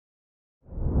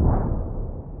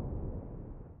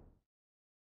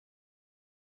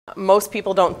Most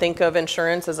people don't think of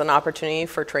insurance as an opportunity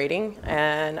for trading,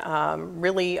 and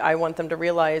really I want them to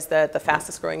realize that the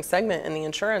fastest growing segment in the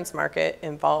insurance market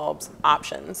involves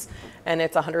options, and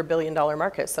it's a $100 billion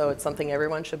market, so it's something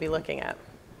everyone should be looking at.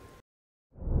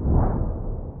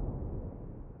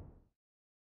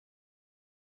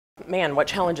 Man, what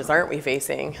challenges aren't we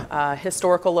facing?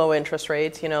 Historical low interest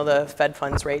rates. You know, the Fed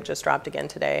funds rate just dropped again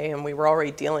today, and we were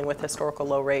already dealing with historical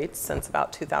low rates since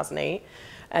about 2008.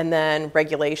 And then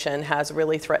regulation has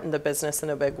really threatened the business in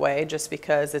a big way, just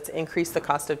because it's increased the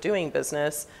cost of doing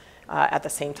business at the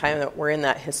same time that we're in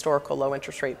that historical low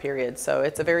interest rate period. So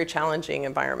it's a very challenging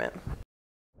environment.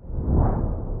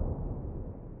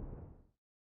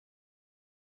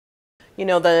 You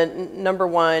know, the number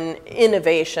one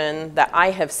innovation that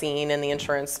I have seen in the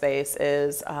insurance space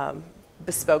is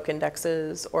bespoke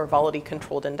indexes or volatility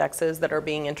controlled indexes that are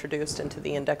being introduced into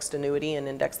the indexed annuity and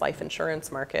indexed life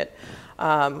insurance market.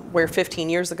 Where 15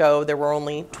 years ago there were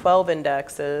only 12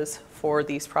 indexes for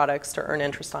these products to earn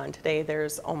interest on, today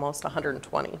there's almost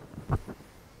 120.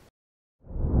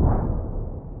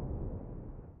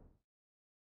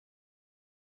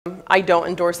 I don't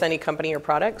endorse any company or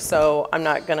product, so I'm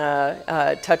not going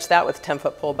to touch that with a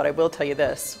 10-foot pole, but I will tell you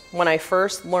this. When I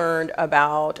first learned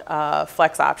about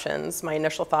flex options, my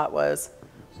initial thought was,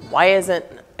 why isn't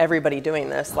everybody doing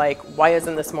this? Like, why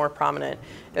isn't this more prominent?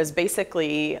 It was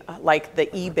basically like the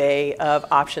eBay of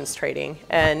options trading,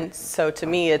 and so to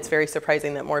me it's very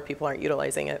surprising that more people aren't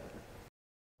utilizing it.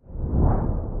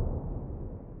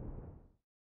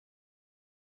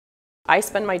 I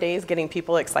spend my days getting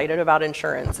people excited about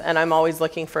insurance, and I'm always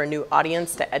looking for a new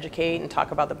audience to educate and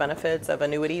talk about the benefits of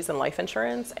annuities and life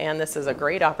insurance, and this is a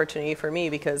great opportunity for me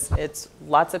because it's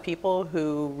lots of people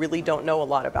who really don't know a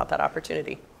lot about that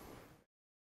opportunity.